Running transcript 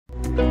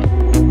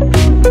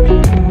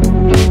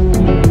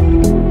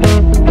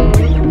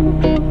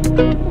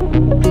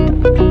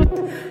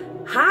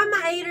Hi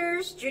my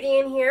haters,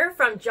 Judy here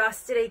from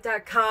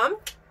Just8ate.com,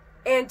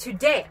 and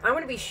today I'm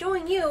going to be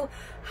showing you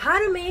how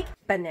to make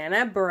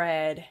banana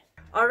bread.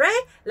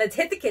 Alright, let's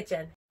hit the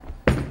kitchen.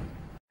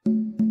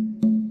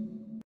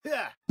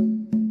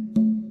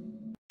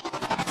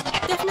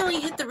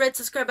 Definitely hit the red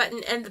subscribe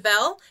button and the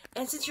bell,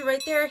 and since you're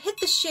right there, hit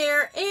the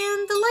share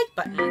and the like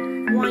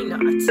button. Why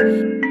not?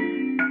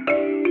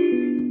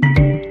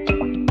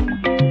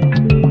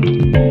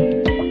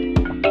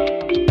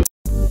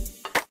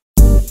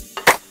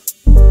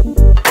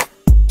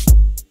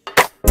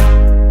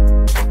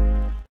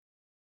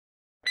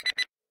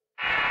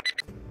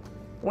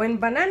 When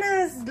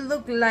bananas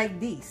look like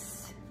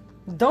this,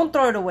 don't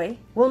throw it away.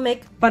 We'll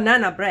make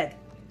banana bread.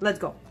 Let's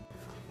go.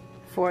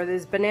 For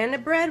this banana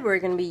bread, we're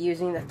going to be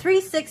using the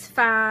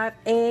 365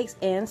 eggs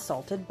and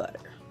salted butter.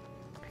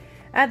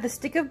 Add the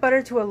stick of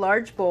butter to a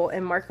large bowl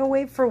and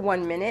microwave for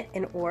 1 minute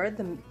or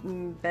the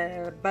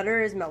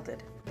butter is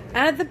melted.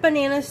 Add the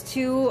bananas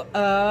to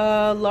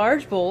a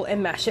large bowl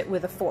and mash it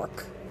with a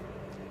fork.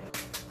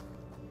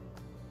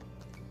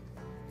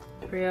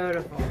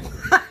 Beautiful.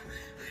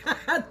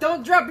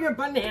 Don't drop your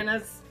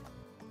bananas.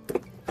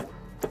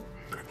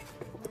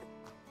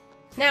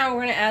 Now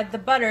we're going to add the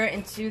butter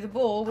into the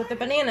bowl with the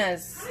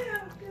bananas.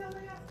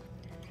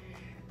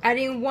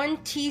 Adding 1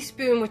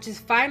 teaspoon, which is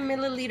 5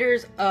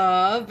 milliliters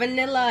of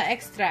vanilla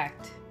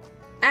extract.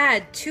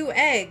 Add 2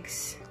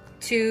 eggs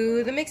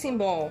to the mixing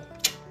bowl.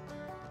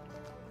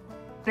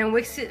 And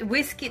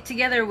whisk it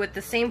together with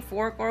the same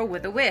fork or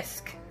with a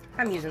whisk.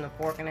 I'm using a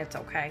fork and it's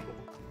okay.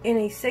 In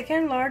a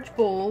second large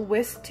bowl,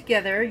 whisk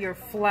together your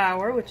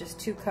flour, which is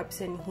 2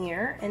 cups in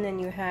here, and then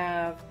you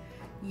have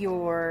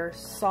your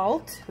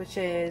salt, which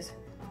is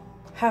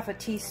 ½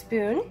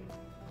 teaspoon,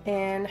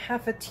 and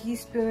 ½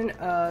 teaspoon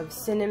of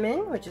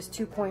cinnamon, which is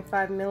 2.5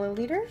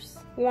 milliliters,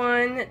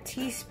 1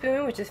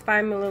 teaspoon, which is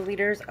 5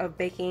 milliliters of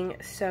baking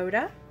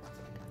soda.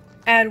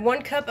 Add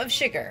 1 cup of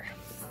sugar.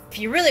 If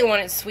you really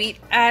want it sweet,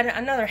 add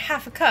another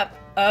 ½ cup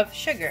of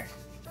sugar.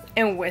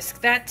 And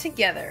whisk that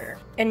together.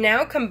 And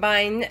now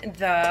combine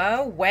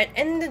the wet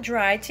and the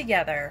dry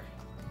together.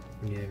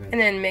 And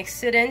then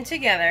mix it in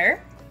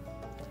together.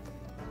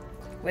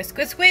 Whisk,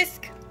 whisk,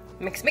 whisk.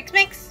 Mix, mix,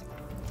 mix.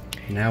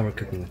 Now we're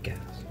cooking with gas.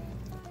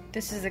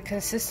 This is the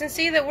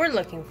consistency that we're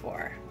looking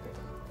for.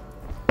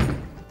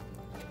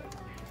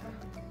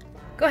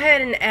 Go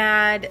ahead and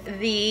add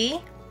the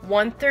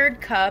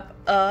 1/3 cup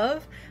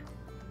of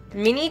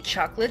mini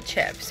chocolate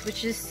chips,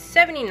 which is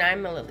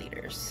 79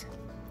 milliliters.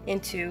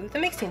 Into the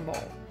mixing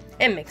bowl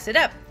and mix it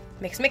up.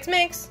 Mix, mix,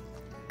 mix.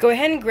 Go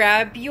ahead and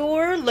grab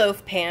your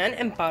loaf pan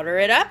and butter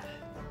it up.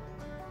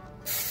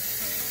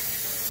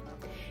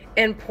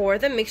 And pour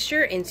the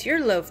mixture into your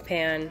loaf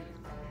pan.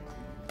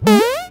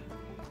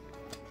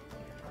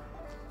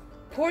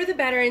 Pour the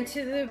batter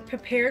into the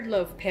prepared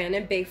loaf pan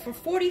and bake for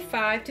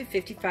 45 to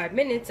 55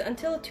 minutes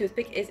until a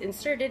toothpick is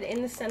inserted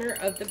in the center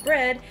of the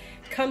bread,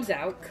 comes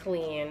out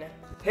clean.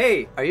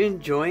 Hey, are you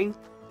enjoying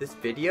this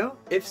video?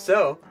 If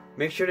so,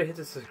 make sure to hit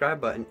the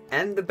subscribe button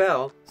and the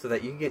bell so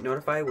that you can get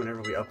notified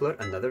whenever we upload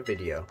another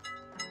video.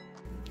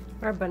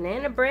 Our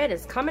banana bread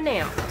is coming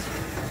out.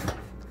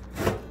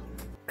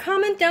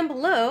 Comment down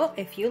below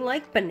if you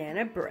like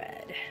banana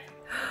bread.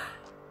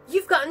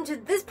 You've gotten to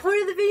this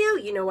point of the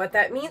video, you know what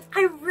that means.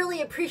 I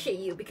really appreciate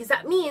you because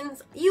that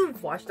means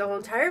you've watched the whole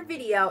entire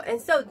video, and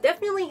so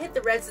definitely hit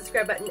the red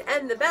subscribe button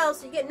and the bell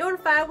so you get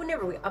notified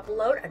whenever we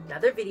upload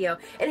another video.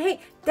 And hey,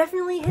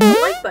 definitely hit the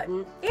like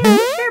button and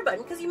the share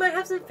button because you might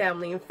have some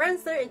family and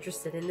friends that are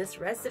interested in this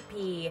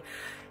recipe.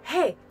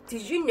 Hey,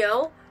 did you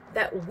know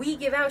that we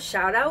give out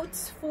shout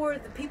outs for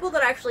the people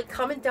that actually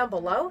comment down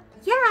below?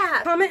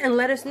 Yeah! Comment and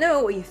let us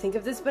know what you think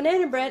of this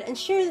banana bread and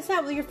share this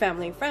out with your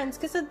family and friends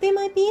because they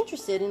might be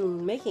interested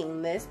in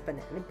making this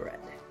banana bread.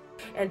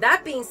 And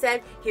that being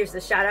said, here's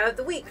the shout out of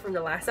the week from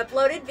the last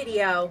uploaded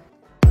video.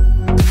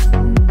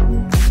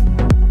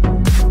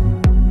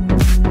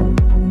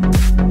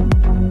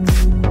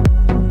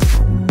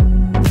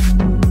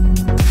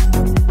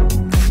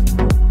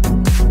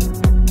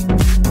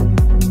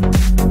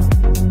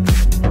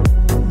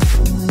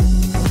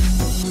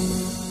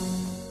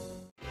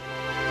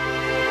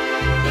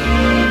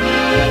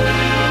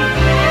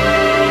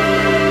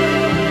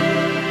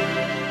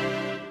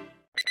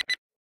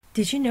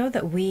 Did you know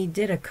that we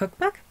did a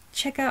cookbook?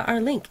 Check out our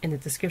link in the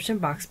description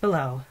box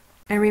below.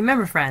 And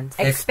remember friends,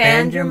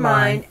 expand your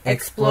mind,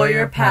 explore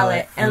your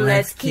palate, and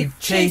let's keep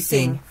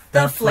chasing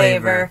the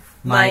flavor,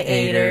 my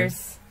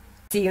haters.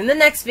 See you in the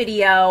next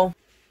video.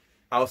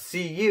 I'll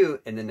see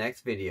you in the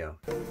next video.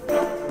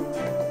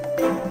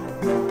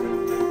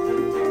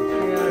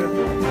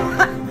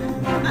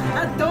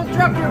 Don't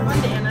drop your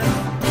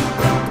bananas.